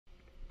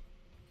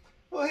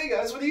Oh, hey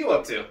guys, what are you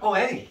up to? Oh,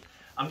 hey.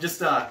 I'm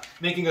just,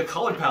 making a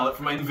color palette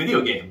for my new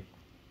video game.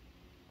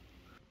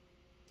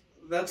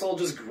 That's all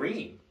just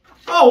green.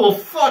 Oh, well,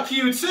 fuck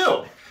you,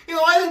 too. You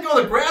know, I didn't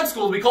go to grad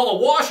school to be called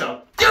a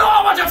washer. You know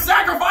how much I've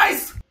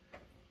sacrificed?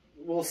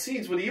 Well,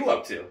 Seeds, what are you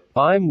up to?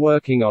 I'm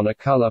working on a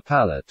color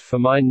palette for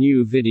my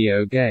new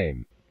video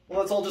game.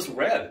 Well, it's all just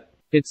red.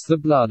 It's the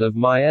blood of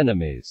my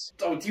enemies.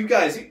 Oh, you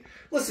guys,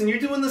 listen, you're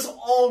doing this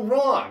all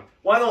wrong.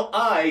 Why don't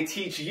I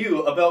teach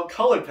you about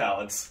color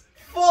palettes?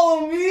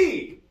 Follow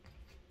me!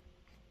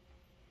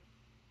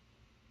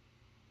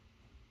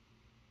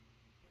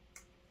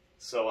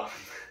 So,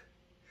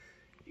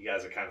 you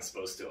guys are kind of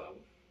supposed to,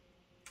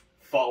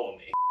 follow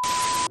me.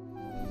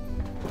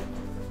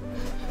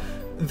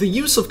 The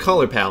use of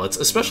color palettes,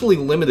 especially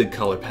limited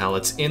color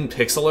palettes, in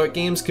pixel art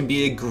games can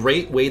be a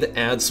great way to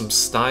add some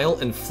style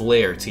and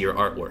flair to your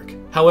artwork.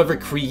 However,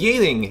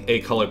 creating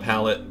a color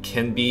palette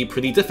can be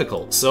pretty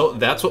difficult, so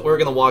that's what we're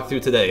going to walk through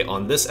today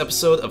on this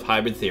episode of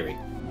Hybrid Theory.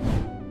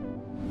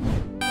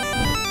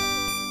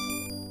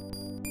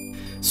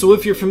 So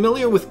if you're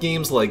familiar with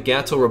games like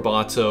Gato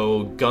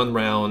Roboto, Gun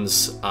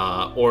Rounds,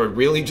 or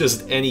really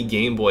just any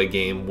Game Boy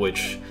game,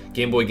 which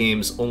Game Boy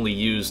games only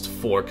used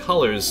 4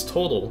 colors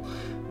total,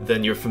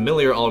 then you're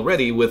familiar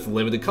already with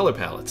limited color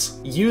palettes.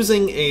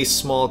 Using a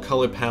small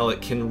color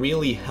palette can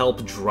really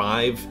help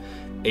drive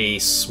a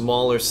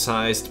smaller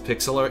sized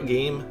pixel art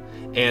game,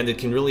 and it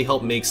can really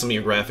help make some of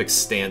your graphics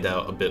stand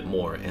out a bit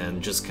more and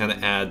just kind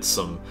of add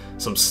some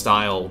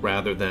style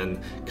rather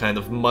than kind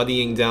of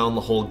muddying down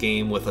the whole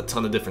game with a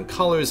ton of different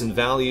colors and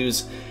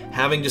values.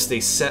 Having just a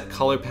set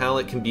color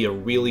palette can be a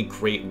really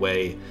great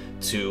way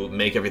to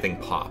make everything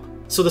pop.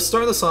 So to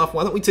start us off,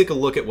 why don't we take a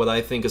look at what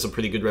I think is a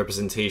pretty good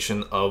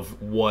representation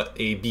of what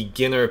a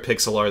beginner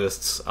pixel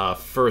artist's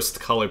first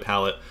color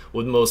palette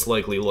would most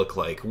likely look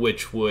like,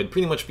 which would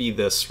pretty much be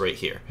this right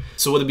here.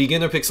 So what a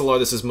beginner pixel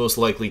artist is most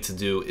likely to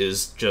do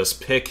is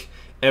just pick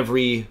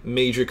every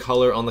major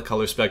color on the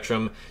color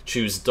spectrum,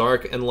 choose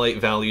dark and light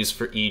values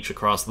for each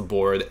across the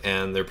board,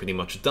 and they're pretty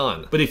much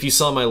done. But if you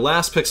saw my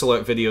last pixel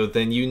art video,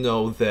 then you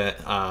know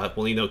that,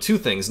 well, you know 2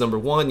 things. Number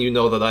 1, you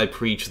know that I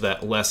preach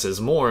that less is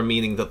more,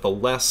 meaning that the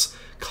less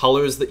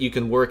colors that you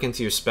can work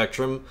into your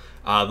spectrum,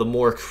 the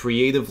more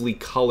creatively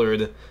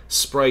colored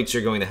sprites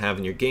you're going to have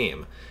in your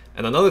game.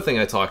 And another thing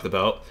I talked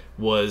about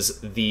was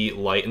the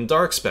light and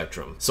dark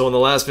spectrum. So in the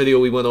last video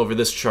we went over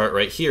this chart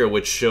right here,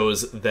 which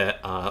shows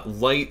that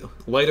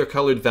lighter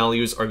colored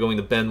values are going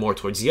to bend more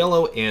towards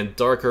yellow, and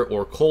darker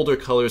or colder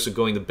colors are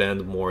going to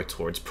bend more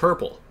towards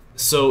purple.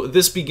 So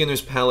this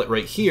beginner's palette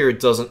right here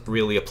doesn't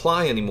really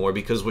apply anymore,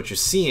 because what you're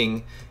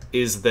seeing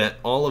is that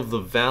all of the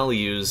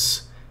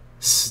values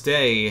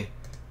stay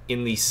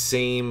in the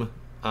same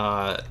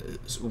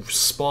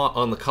spot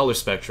on the color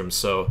spectrum.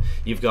 So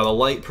you've got a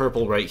light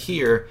purple right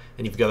here,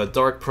 and you've got a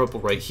dark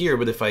purple right here,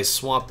 but if I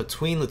swap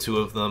between the two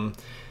of them,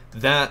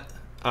 that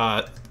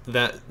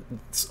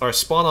our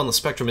spot on the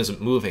spectrum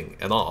isn't moving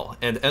at all.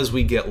 And as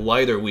we get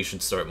lighter, we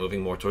should start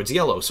moving more towards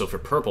yellow. So for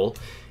purple,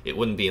 it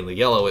wouldn't be in the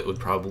yellow, it would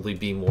probably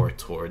be more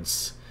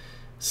towards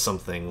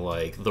something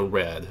like the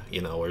red,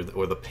 you know,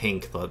 or the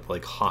pink, the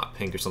like hot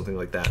pink or something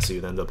like that. So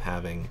you'd end up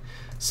having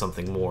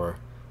something more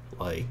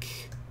like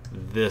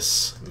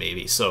this,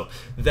 maybe. So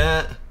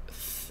that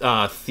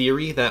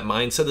theory, that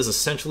mindset, is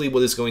essentially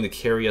what is going to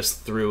carry us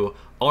through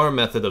our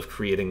method of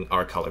creating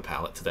our color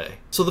palette today.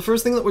 So the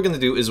first thing that we're going to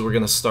do is we're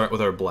going to start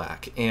with our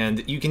black.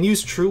 And you can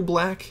use true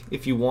black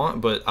if you want,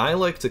 but I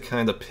like to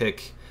kind of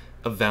pick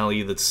a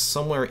value that's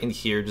somewhere in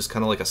here, just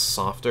kind of like a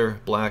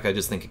softer black. I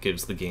just think it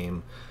gives the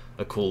game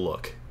a cool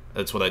look.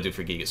 That's what I do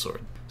for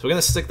Gigasword. So we're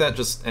going to stick that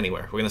just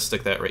anywhere. We're going to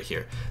stick that right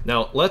here.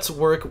 Now let's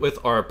work with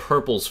our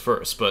purples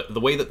first, but the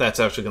way that that's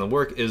actually going to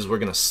work is we're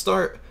going to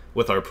start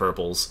with our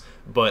purples,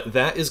 but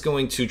that is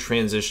going to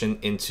transition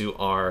into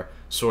our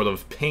sort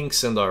of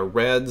pinks and our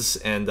reds,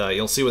 and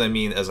you'll see what I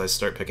mean as I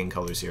start picking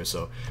colors here.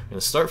 So I'm going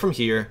to start from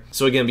here.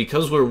 So again,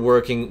 because we're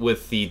working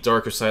with the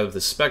darker side of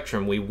the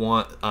spectrum, we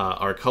want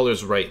our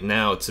colors right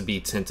now to be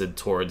tinted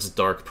towards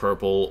dark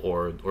purple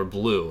or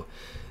blue.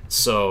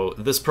 So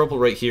this purple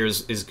right here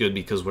is good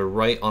because we're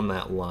right on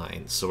that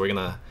line. So we're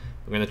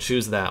gonna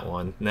choose that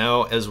one.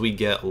 Now as we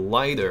get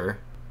lighter,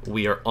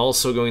 we are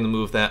also going to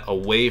move that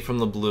away from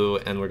the blue,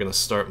 and we're gonna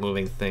start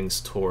moving things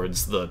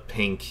towards the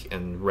pink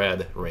and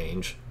red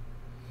range.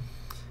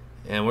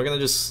 And we're gonna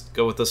just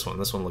go with this one.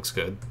 This one looks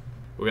good.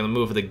 We're gonna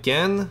move it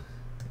again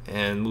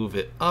and move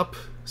it up.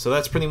 So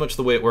that's pretty much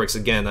the way it works.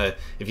 Again,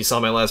 if you saw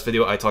my last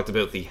video, I talked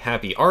about the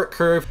happy art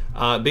curve.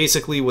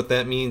 Basically what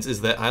that means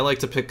is that I like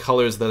to pick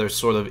colors that are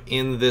sort of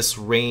in this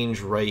range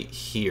right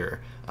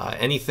here.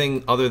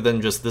 Anything other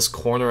than just this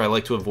corner, I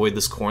like to avoid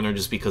this corner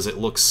just because it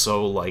looks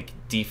so like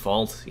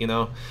default, you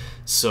know?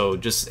 So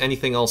just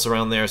anything else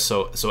around there.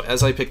 So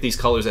as I pick these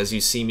colors, as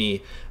you see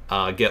me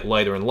get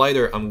lighter and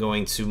lighter, I'm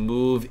going to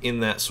move in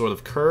that sort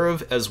of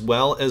curve as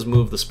well as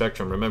move the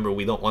spectrum. Remember,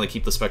 we don't want to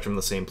keep the spectrum in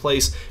the same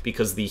place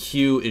because the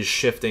hue is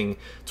shifting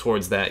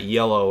towards that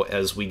yellow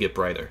as we get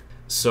brighter.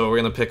 So we're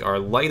going to pick our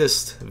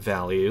lightest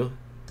value,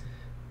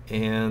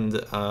 And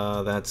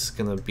that's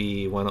gonna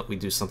be, why don't we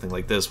do something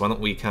like this? Why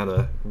don't we kind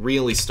of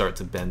really start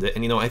to bend it?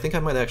 And you know, I think I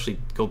might actually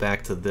go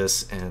back to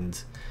this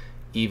and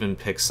even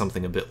pick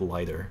something a bit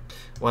lighter.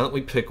 Why don't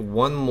we pick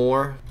one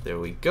more? There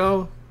we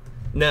go.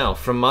 Now,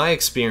 from my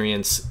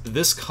experience,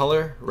 this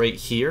color right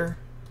here,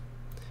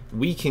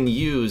 we can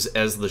use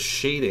as the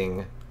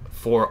shading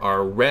for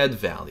our red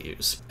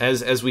values.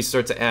 As we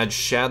start to add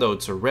shadow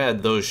to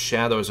red, those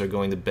shadows are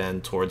going to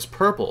bend towards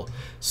purple.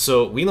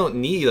 So we don't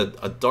need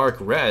a dark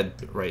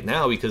red right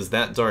now, because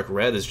that dark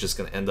red is just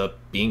going to end up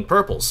being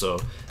purple. So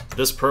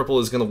this purple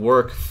is going to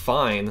work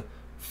fine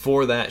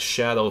for that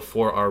shadow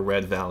for our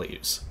red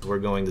values. We're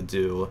going to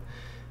do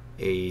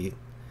a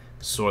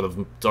sort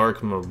of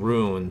dark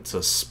maroon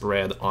to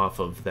spread off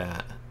of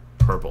that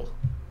purple.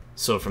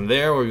 So from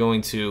there, we're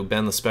going to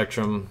bend the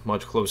spectrum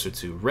much closer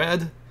to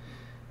red.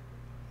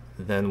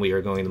 Then we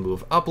are going to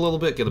move up a little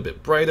bit, get a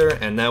bit brighter,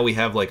 and now we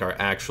have like our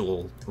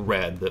actual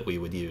red that we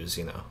would use,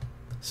 you know.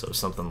 So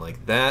something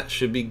like that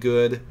should be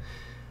good.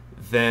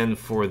 Then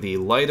for the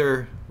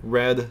lighter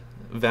red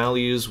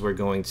values, we're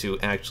going to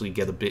actually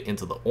get a bit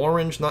into the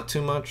orange, not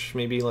too much,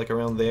 maybe like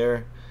around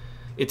there.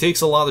 It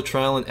takes a lot of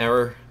trial and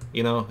error,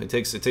 you know, it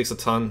takes a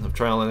ton of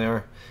trial and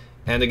error.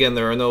 And again,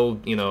 there are no,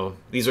 you know,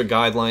 these are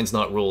guidelines,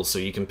 not rules, so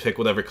you can pick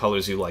whatever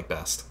colors you like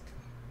best.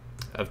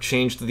 I've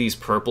changed these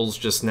purples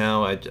just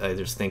now. I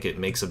just think it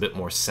makes a bit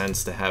more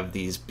sense to have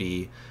these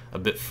be a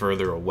bit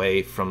further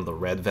away from the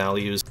red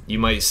values. You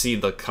might see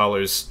the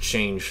colors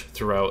change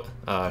throughout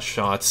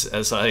shots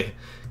as I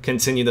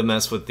continue to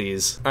mess with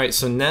these. Alright,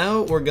 so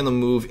now we're going to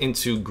move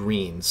into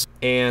greens.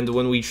 And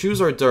when we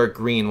choose our dark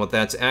green, what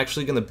that's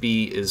actually going to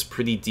be is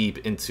pretty deep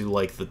into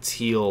like the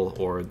teal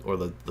or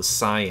the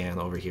cyan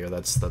over here.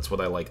 That's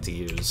what I like to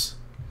use.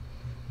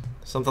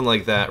 Something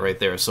like that right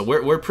there. So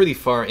we're pretty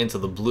far into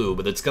the blue,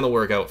 but it's going to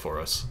work out for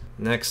us.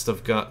 Next,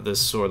 I've got this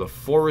sort of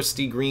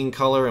foresty green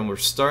color, and we're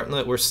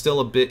still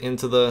a bit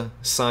into the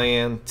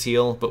cyan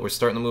teal, but we're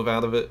starting to move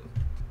out of it.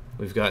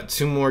 We've got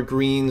two more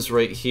greens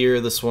right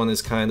here. This one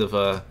is kind of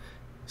a,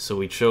 so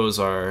we chose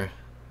our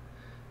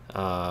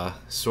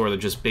sort of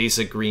just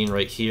basic green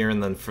right here,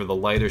 and then for the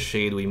lighter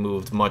shade we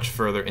moved much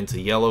further into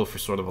yellow for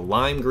sort of a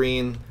lime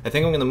green. I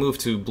think I'm going to move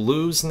to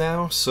blues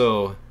now,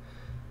 so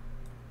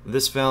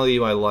this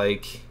value I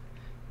like,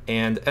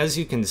 and as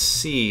you can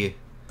see,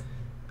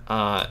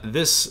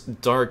 this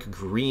dark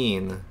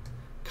green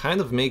kind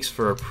of makes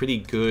for a pretty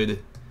good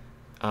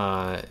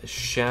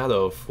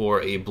shadow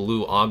for a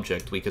blue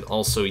object. We could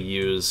also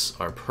use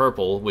our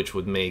purple, which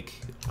would make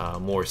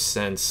more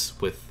sense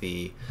with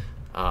the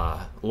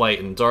light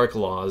and dark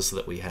laws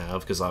that we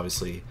have, because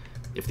obviously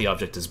if the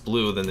object is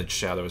blue, then its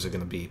shadows are going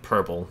to be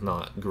purple,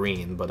 not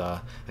green. But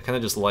I kind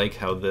of just like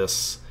how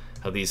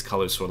these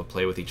colors sort of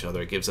play with each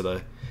other. It gives it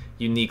a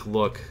unique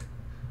look.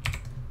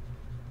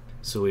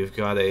 So we've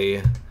got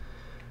a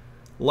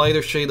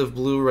lighter shade of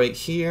blue right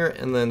here,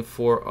 and then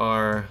for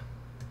our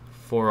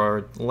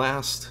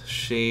last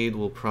shade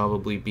will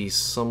probably be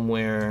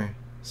somewhere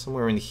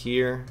in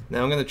here.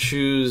 Now I'm going to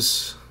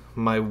choose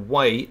my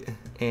white,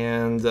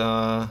 and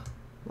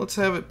let's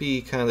have it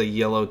be kind of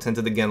yellow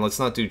tinted again. Let's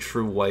not do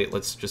true white,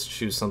 let's just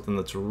choose something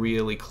that's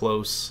really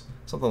close.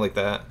 Something like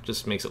that,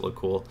 just makes it look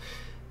cool.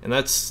 And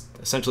that's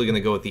essentially going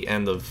to go at the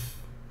end of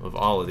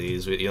all of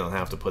these. You don't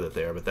have to put it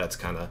there, but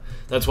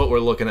that's what we're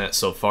looking at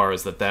so far,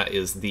 is that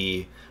is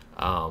the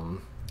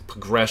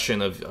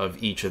progression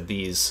of each of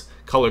these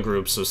color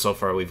groups. So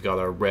far we've got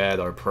our red,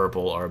 our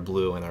purple, our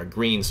blue, and our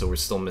green, so we're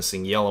still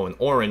missing yellow and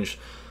orange.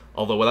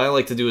 Although what I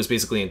like to do is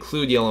basically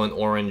include yellow and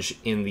orange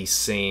in the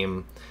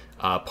same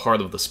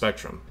part of the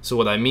spectrum. So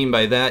what I mean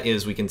by that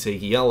is we can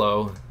take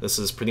yellow, this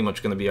is pretty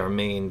much going to be our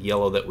main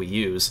yellow that we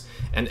use,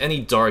 and any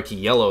dark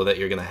yellow that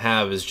you're going to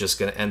have is just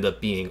going to end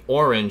up being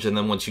orange, and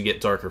then once you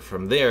get darker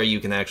from there, you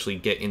can actually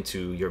get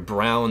into your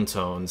brown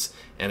tones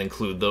and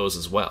include those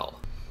as well.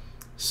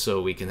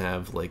 So we can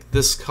have like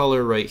this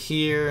color right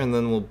here, and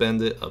then we'll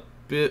bend it a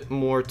bit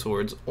more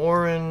towards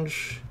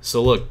orange.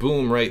 So look,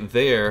 boom, right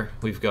there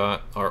we've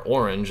got our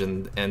orange,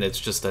 and it's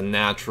just a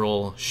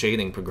natural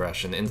shading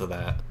progression into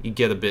that. You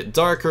get a bit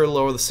darker,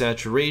 lower the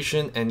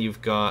saturation, and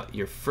you've got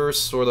your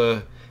first sort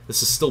of,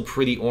 this is still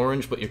pretty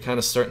orange, but you're kind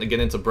of starting to get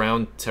into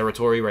brown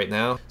territory right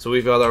now. So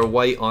we've got our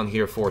white on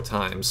here 4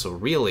 times, so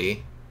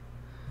really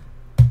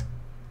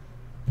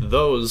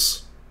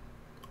those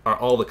are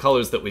all the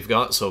colors that we've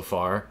got so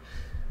far.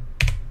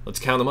 Let's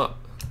count them up.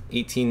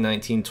 18,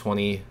 19,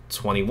 20,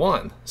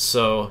 21.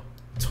 So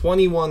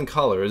 21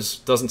 colors.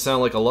 Doesn't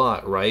sound like a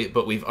lot, right?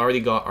 But we've already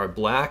got our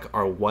black,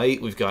 our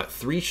white, we've got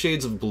 3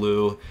 shades of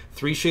blue,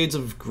 3 shades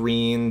of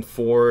green,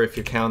 4 if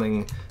you're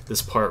counting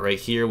this part right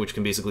here, which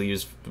can basically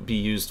be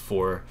used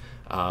for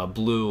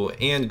blue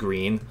and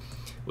green.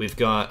 We've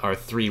got our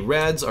 3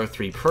 reds, our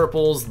 3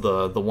 purples,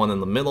 the one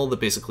in the middle that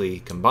basically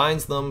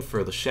combines them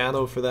for the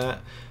shadow for that.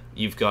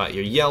 You've got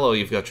your yellow,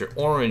 you've got your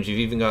orange, you've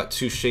even got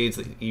 2 shades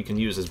that you can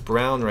use as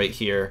brown right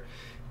here.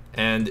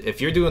 And if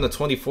you're doing a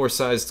 24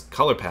 sized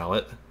color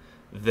palette,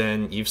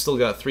 then you've still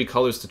got 3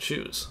 colors to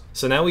choose.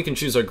 So now we can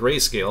choose our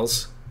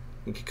grayscales.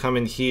 We can come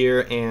in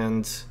here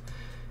and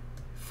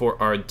For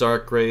our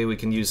dark gray, we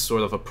can use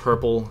sort of a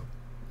purple,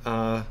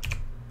 a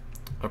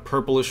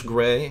purplish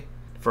gray.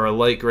 For our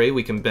light gray,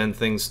 we can bend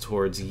things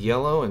towards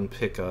yellow and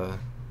pick a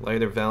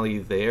lighter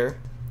value there.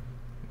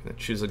 I'm gonna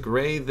choose a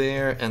gray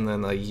there, and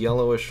then a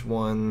yellowish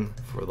one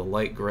for the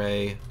light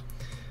gray.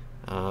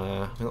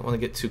 I don't want to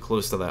get too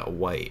close to that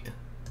white.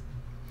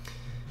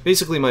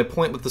 Basically, my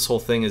point with this whole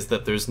thing is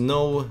that there is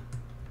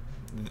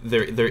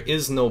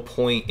no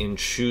point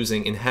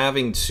in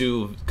having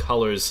two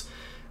colors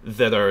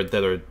that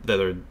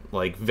are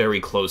like very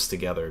close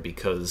together,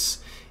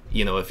 because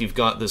you know, if you've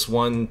got this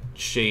one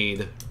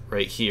shade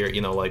right here,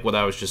 you know, like what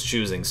I was just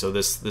choosing, so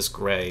this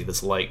gray,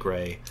 this light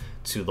gray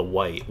to the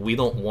white, we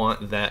don't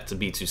want that to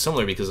be too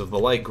similar, because if the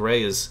light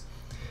gray is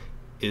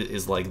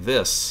like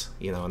this,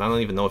 you know, and I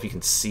don't even know if you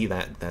can see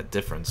that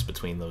difference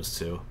between those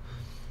two.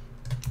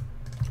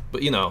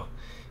 But you know,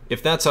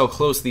 if that's how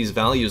close these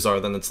values are,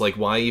 then it's like,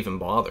 why even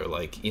bother?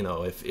 Like, you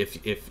know,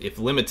 if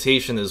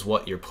limitation is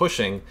what you're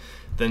pushing,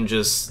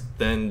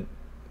 then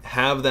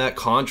have that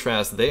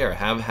contrast there,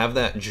 have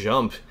that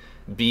jump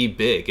be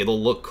big. It'll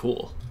look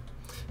cool.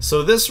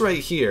 So this right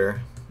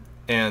here,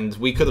 and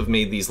we could have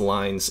made these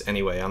lines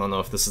anyway. I don't know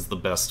if this is the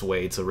best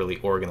way to really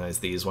organize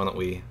these. Why don't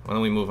we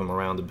move them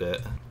around a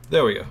bit?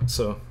 There we go.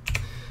 So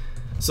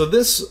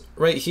this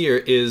right here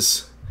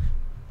is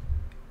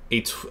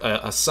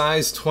a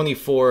size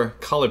 24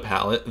 color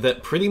palette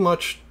that pretty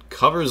much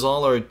covers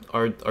all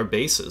our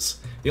bases.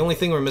 The only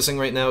thing we're missing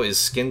right now is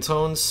skin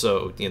tones,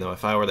 so you know,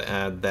 if I were to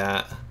add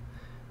that,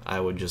 I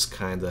would just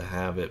kind of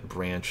have it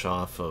branch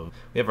off of,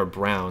 we have our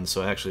brown,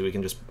 so actually we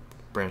can just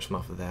branch them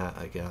off of that,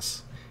 I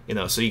guess. You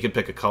know, so you could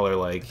pick a color,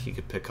 like, you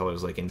could pick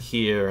colors like in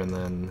here, and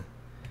then,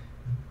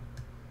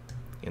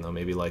 you know,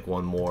 maybe like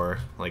one more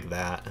like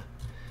that.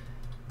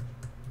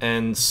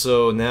 And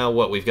so now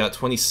what, we've got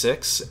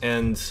 26,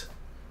 and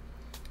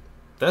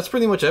that's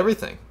pretty much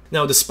everything.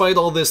 Now, despite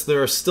all this,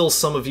 there are still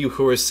some of you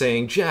who are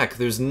saying, Jack,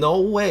 there's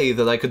no way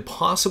that I could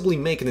possibly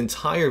make an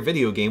entire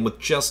video game with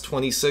just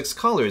 26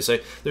 colors.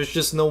 There's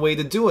just no way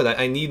to do it.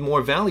 I need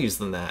more values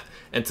than that.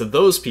 And to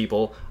those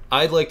people,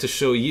 I'd like to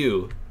show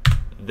you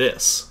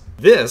this.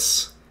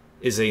 This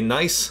is a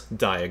nice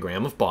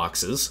diagram of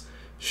boxes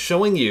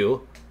showing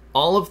you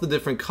all of the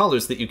different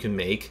colors that you can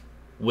make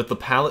with the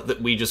palette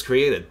that we just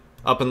created.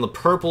 Up in the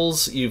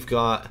purples, you've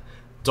got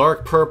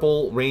dark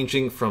purple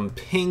ranging from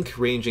pink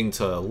ranging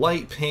to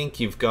light pink.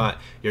 You've got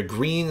your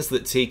greens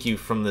that take you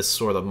from this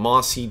sort of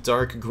mossy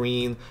dark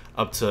green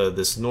up to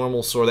this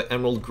normal sort of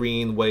emerald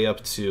green, way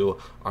up to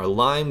our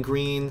lime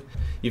green.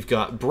 You've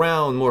got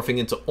brown morphing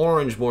into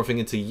orange, morphing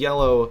into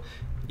yellow.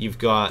 You've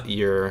got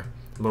your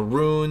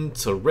maroon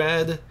to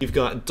red. You've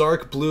got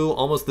dark blue,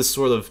 almost this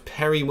sort of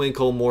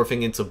periwinkle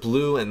morphing into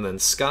blue and then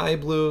sky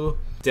blue.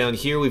 Down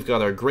here we've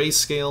got our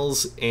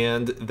grayscales,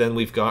 and then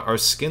we've got our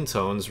skin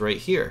tones right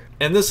here.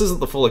 And this isn't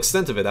the full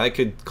extent of it. I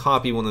could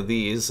copy one of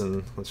these,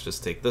 and let's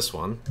just take this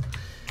one.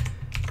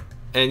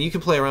 And you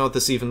can play around with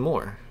this even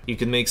more. You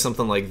can make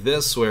something like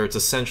this, where it's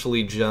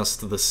essentially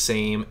just the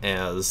same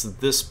as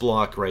this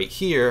block right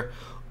here,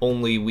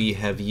 only we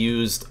have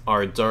used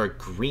our dark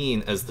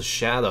green as the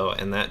shadow,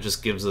 and that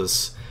just gives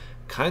us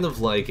kind of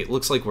like, it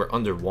looks like we're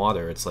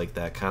underwater. It's like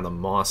that kind of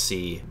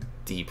mossy,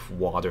 deep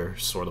water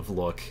sort of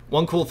look.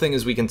 One cool thing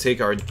is we can take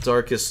our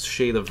darkest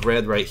shade of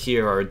red right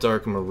here, our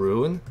dark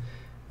maroon,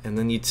 and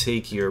then you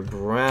take your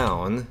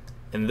brown,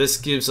 and this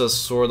gives us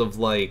sort of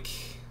like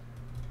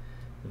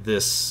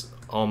this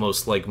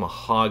almost like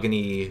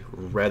mahogany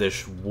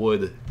reddish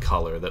wood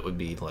color that would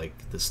be like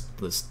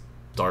this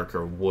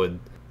darker wood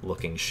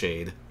looking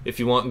shade. If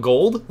you want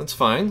gold, that's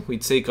fine. We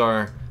take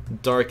our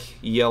dark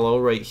yellow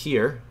right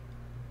here,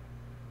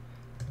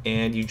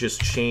 and you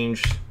just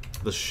change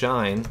the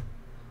shine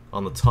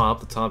on the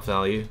top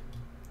value,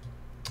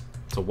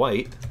 to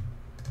white.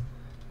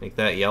 Make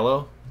that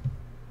yellow.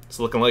 It's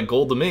looking like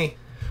gold to me.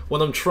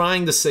 What I'm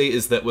trying to say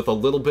is that with a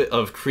little bit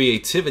of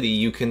creativity,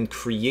 you can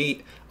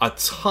create a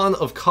ton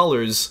of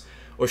colors,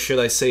 or should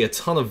I say a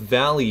ton of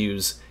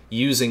values,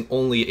 using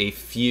only a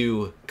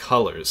few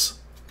colors.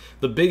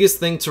 The biggest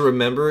thing to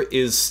remember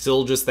is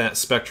still just that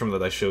spectrum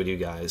that I showed you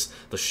guys.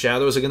 The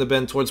shadows are going to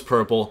bend towards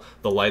purple,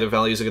 the lighter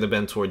values are going to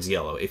bend towards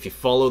yellow. If you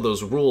follow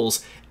those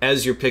rules,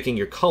 as you're picking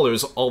your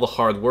colors, all the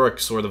hard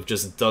work sort of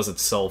just does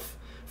itself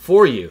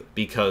for you,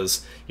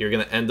 because you're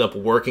going to end up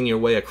working your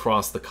way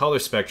across the color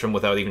spectrum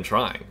without even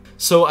trying.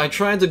 So I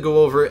tried to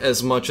go over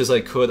as much as I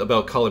could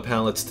about color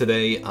palettes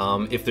today.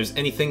 If there's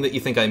anything that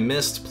you think I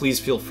missed, please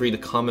feel free to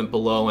comment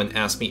below and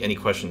ask me any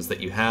questions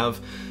that you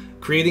have.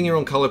 Creating your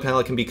own color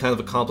palette can be kind of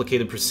a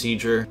complicated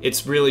procedure.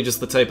 It's really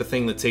just the type of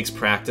thing that takes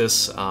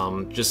practice.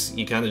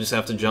 You kind of just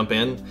have to jump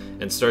in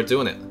and start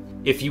doing it.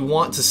 If you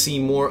want to see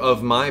more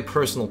of my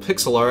personal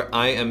pixel art,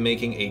 I am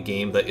making a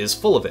game that is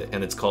full of it,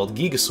 and it's called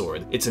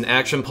Gigasword. It's an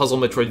action puzzle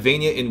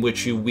Metroidvania in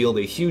which you wield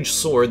a huge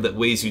sword that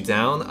weighs you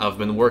down. I've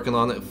been working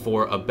on it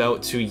for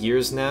about 2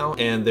 years now,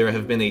 and there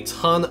have been a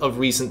ton of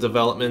recent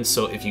developments,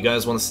 so if you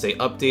guys want to stay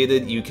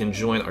updated, you can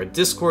join our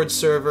Discord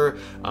server,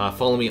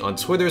 follow me on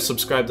Twitter,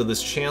 subscribe to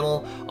this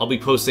channel. I'll be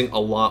posting a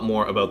lot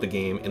more about the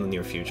game in the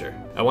near future.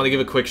 I want to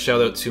give a quick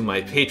shout out to my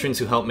patrons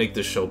who help make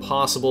this show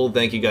possible.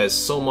 Thank you guys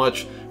so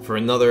much for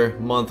another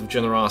month of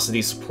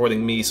generosity,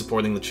 supporting me,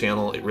 supporting the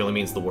channel. It really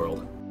means the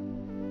world.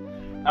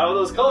 How are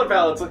those color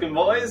palettes looking,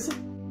 boys?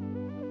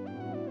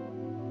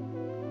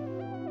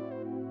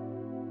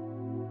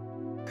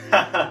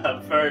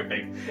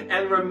 Perfect.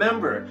 And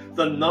remember,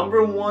 the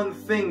 #1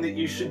 thing that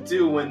you should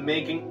do when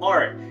making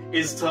art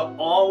is to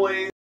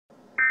always